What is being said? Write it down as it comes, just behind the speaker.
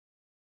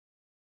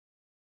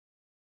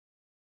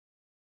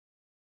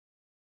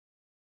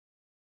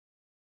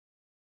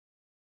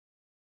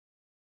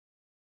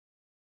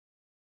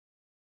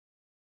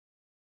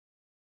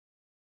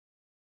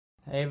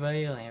Hey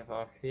everybody,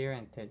 LandFox here,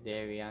 and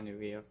today we have a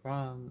video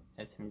from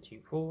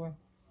SMG4,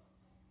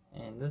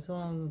 and this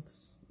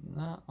one's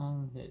not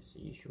on its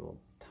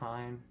usual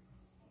time,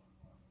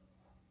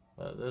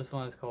 but this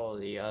one is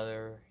called The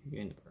Other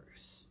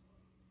Universe.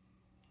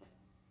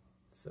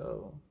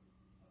 So,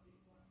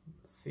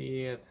 let's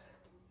see if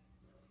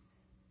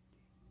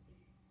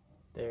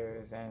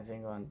there's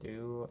anything going to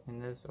do in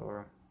this,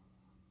 or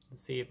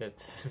let's see if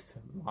it's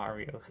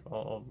Mario's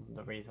fault,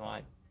 the reason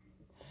why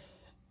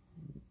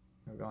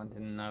we're going to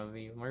another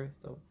universe.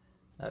 So,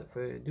 without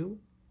further ado,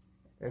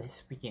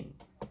 let's begin.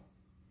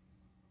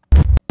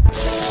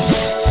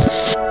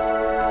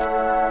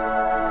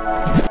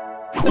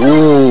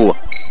 Ooh,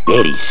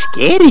 very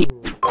scary.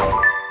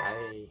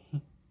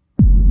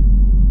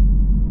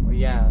 Oh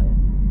yeah,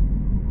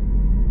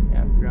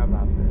 I forgot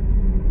about this.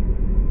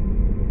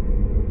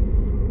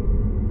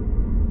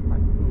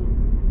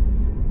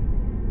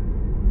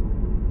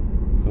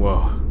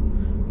 Whoa,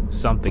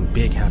 something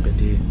big happened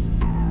here.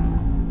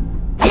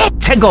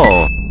 Let's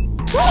go.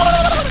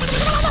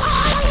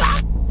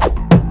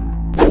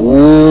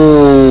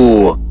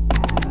 Ooh.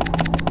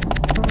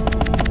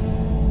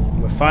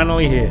 We're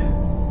finally here.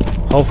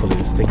 Hopefully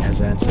this thing has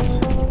answers.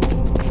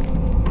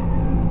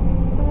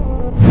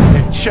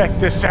 And check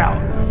this out.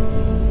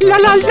 La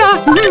la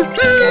la.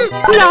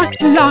 La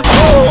la.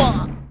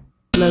 Oh.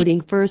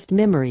 Loading first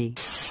memory.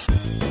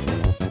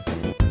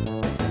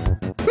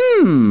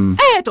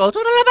 Eto, tutto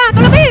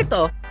lavato,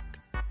 l'abito.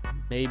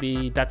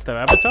 Maybe that's their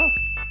avatar?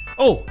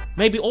 Oh,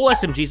 maybe all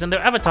SMGs and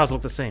their avatars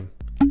look the same.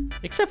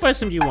 Except for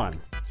SMG1.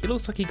 He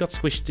looks like he got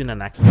squished in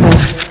an accident.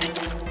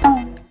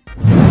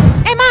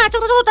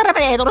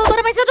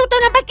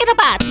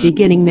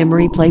 Beginning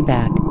memory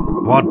playback.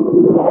 What?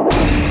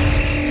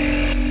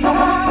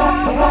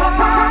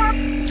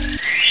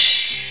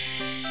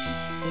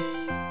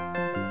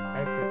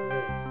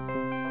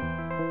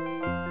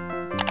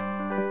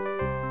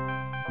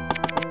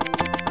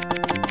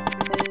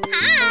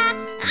 Hi,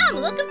 I'm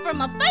looking for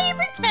my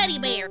favorite teddy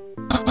bear.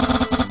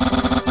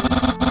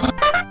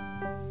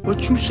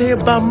 What you say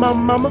about my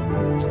mama?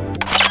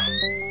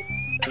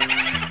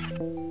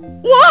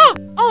 What?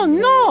 Oh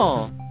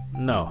no.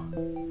 No.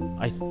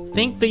 I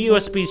think the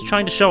USB is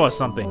trying to show us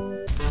something.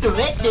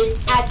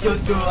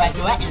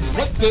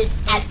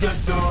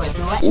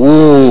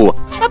 Ooh.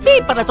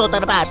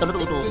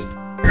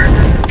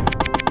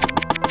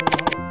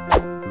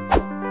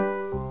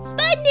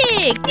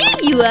 Sputnik,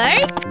 there you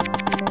are.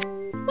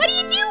 What are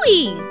you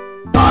doing?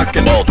 Rock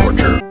and roll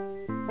torture.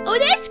 Oh,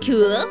 that's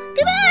cool.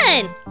 Come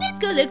on, let's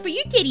go look for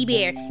your teddy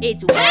bear.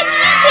 It's wacky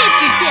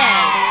adventure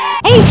time.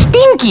 Hey,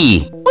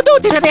 Stinky.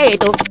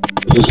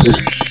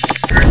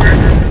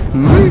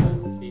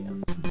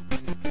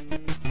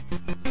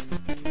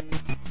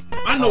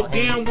 I know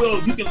damn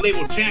well you can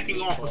label jacking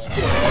off a sport.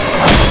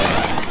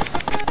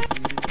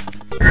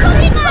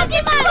 Pokemon,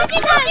 Pokemon,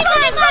 Pokemon,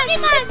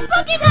 Pokemon,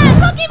 Pokemon,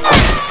 Pokemon,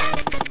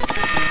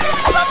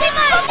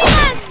 Pokemon,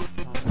 Pokemon.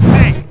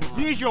 Hey,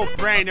 use your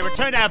brain and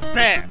return that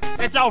bear.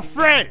 It's our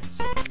friends.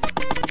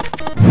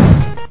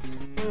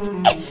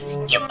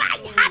 You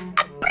might have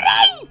a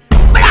brain,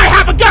 But I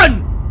have a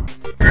gun!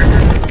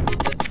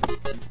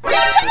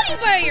 teddy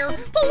bear.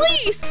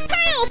 Police,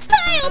 help,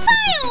 help,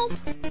 help.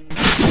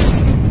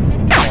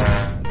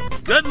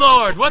 Good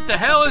lord, what the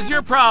hell is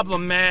your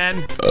problem,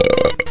 man?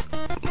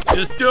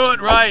 Just do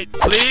it right,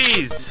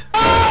 please.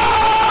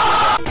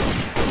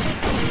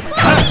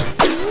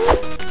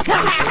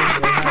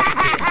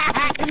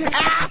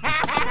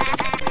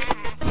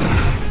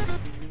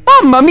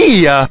 Mamma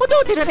mia.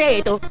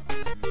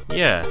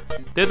 Yeah,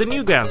 they're the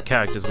Newgrounds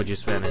characters we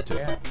just ran into.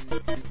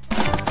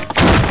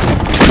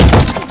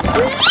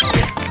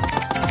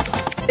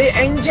 Hey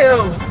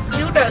Angel,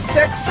 you the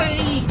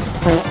sexy.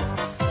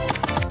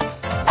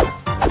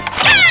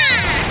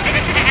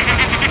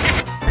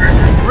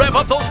 Rev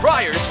up those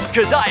fryers,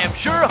 cause I am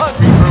sure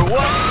hungry for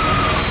one.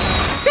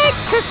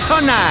 That's so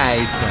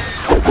nice.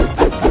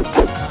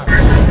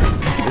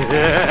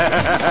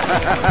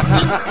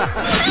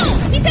 No,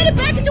 he's headed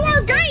back into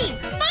our game.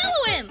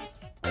 Follow him.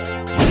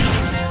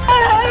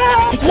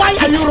 Why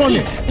are you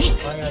running?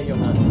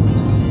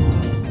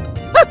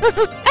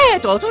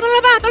 Eto, tutto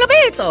lavato,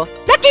 l'abito.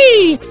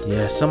 Lucky.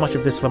 Yeah, so much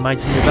of this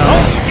reminds me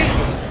about...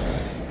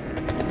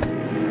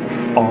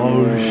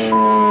 Oh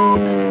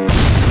shit.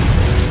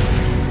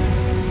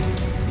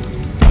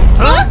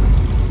 Huh?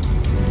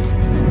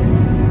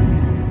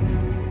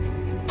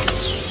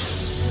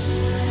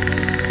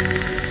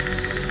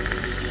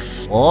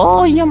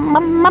 Oh, yeah,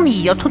 mamma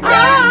mia.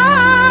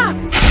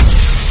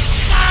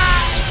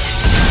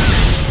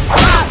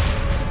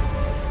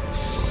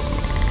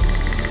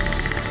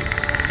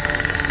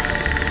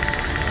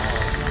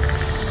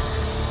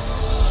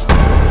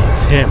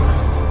 It's him.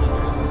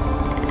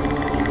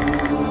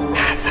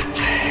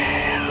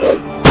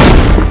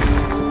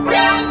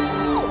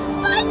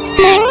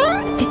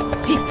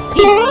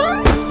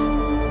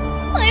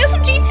 My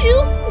SMG2,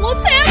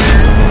 what's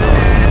happening?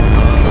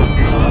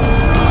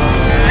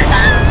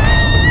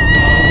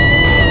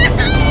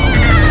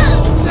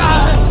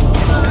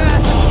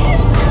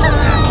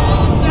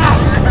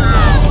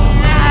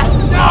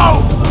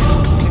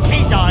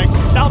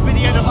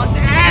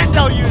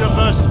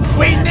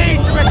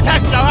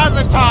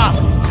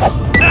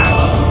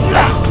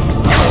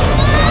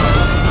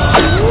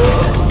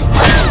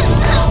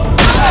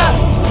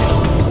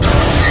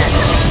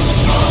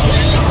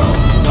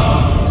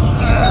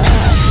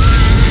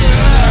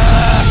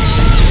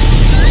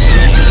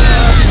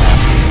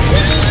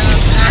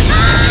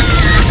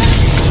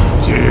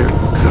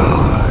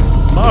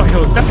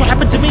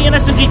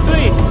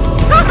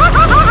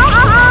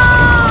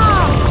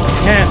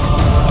 can't.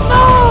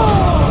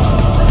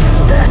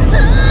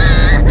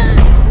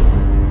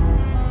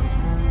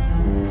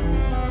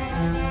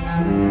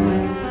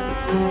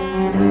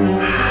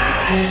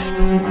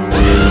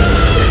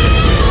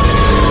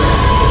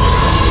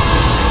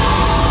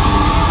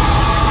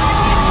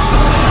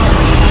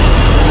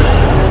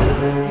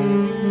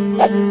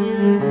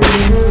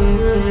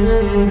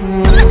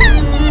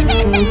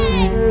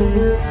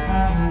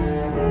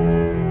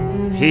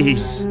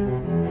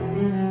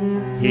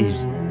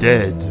 He's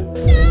dead. There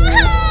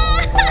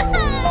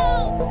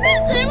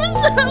was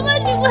so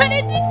much we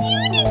wanted to do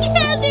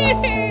together.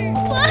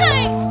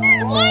 Why?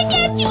 Why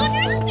can't you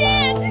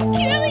understand?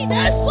 Killing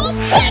us won't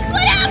fix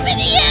what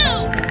happened to you.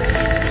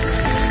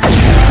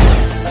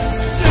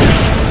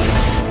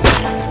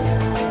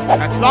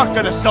 That's not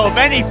gonna solve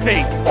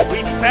anything.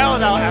 We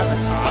failed our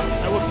avatar,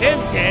 and with him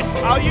dead,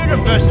 our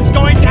universe is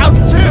going down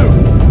too.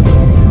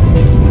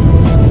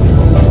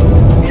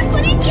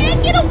 But he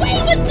can't get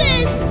away with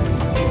this.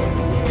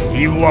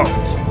 He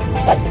won't.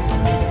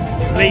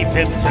 Leave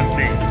him to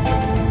me.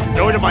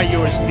 Go to my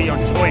USB on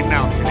Toy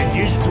Mountain and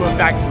use it to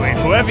evacuate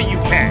whoever you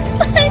can.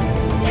 But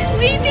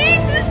we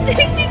need to stick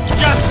together.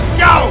 Just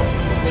go!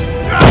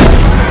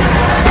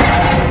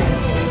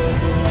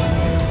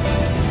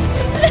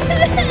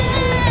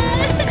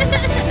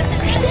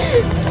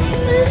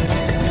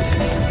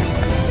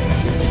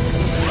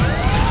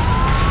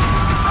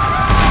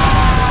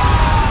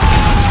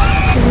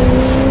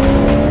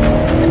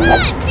 Come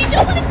on! You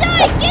don't want to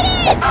die! Get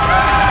in!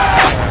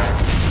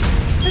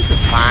 This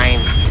is fine.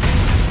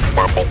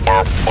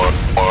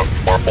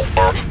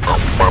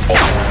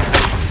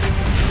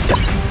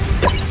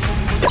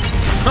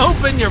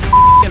 Open your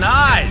f***ing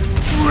eyes!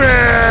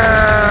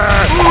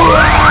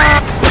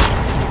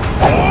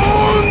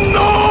 Oh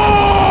no!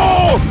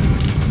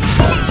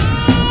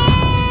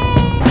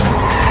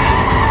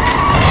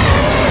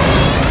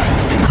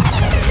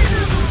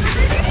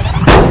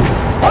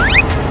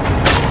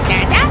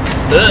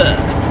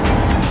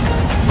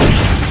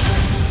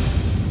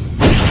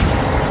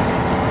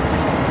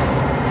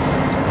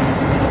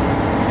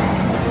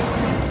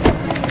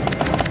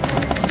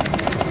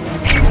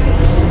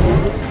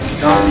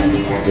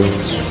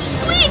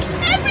 Quick!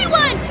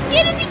 Everyone!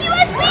 Get in the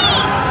USB!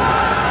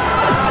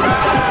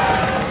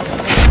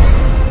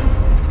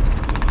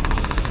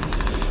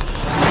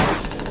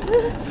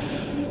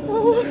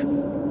 Oh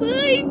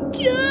my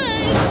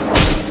god!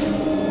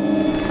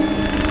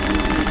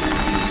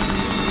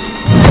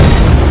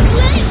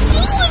 Let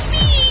go of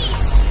me!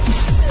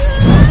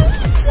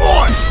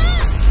 Boy,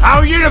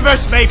 our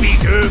universe may be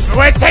doomed, but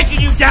we're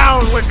taking you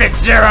down with it,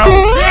 Zero!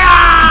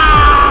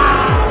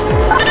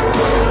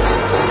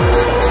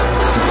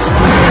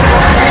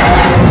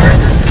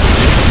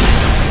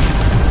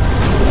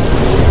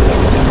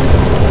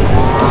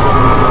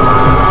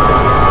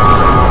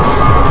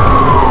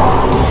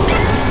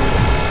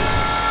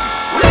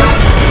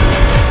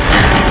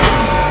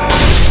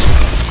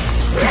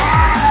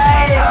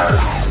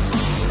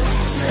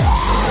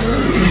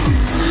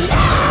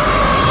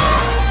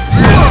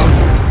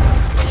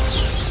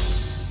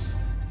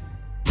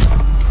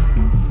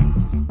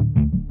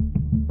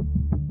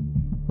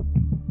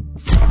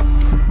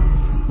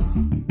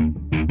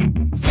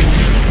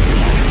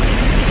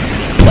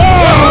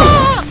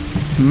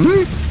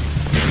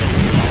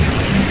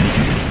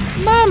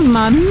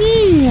 Mamma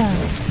mia!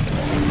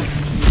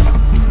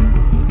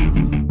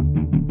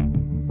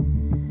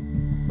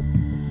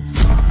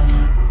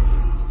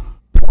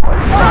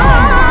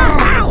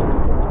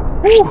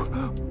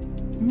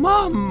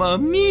 Mamma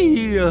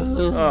mia!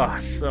 Oh,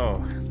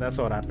 so that's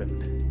what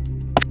happened.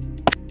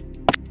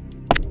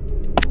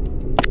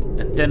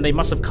 And then they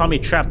must have caught me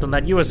trapped on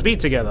that USB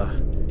together.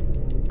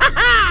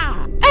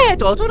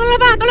 Eto, sono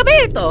lavato, l'ho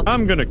visto!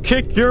 I'm gonna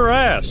kick your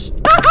ass.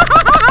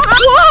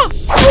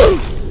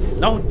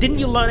 No, didn't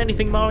you learn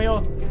anything,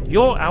 Mario?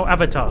 You're our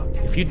avatar.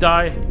 If you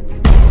die,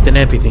 then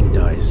everything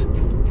dies.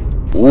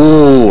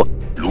 Ooh,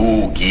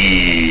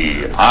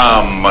 Luigi,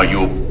 I'm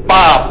you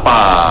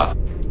papa!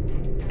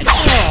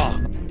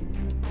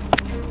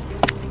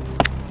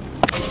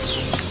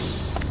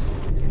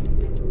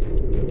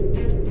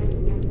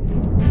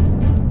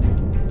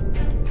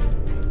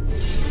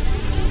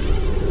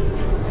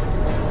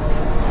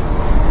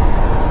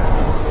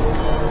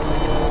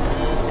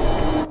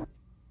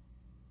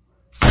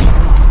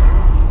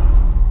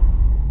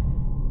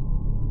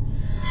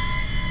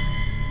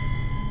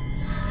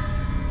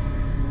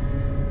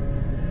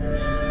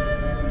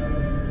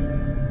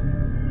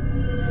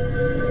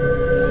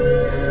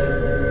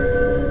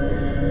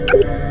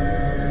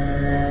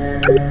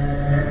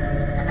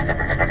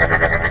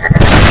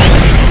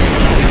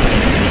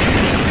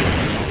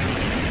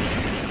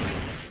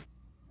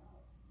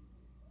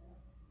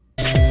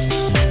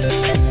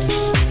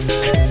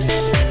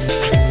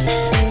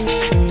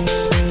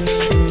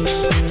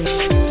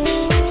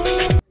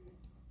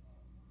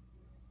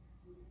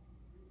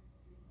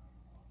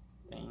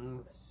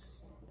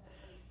 Things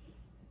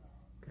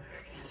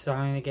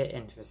starting to get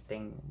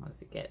interesting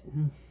once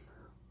again.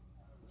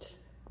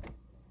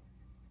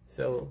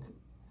 So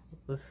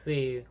let's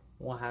see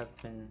what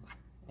happened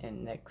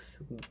in next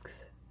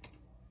week's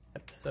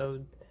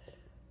episode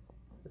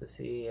to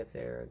see if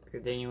they're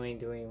continuing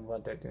doing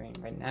what they're doing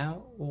right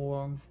now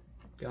or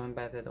going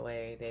back to the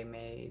way they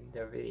made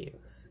their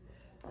videos.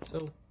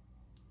 So,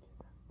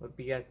 hope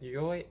you guys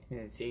enjoy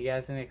and see you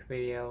guys in the next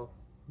video.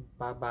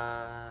 Bye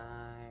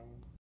bye.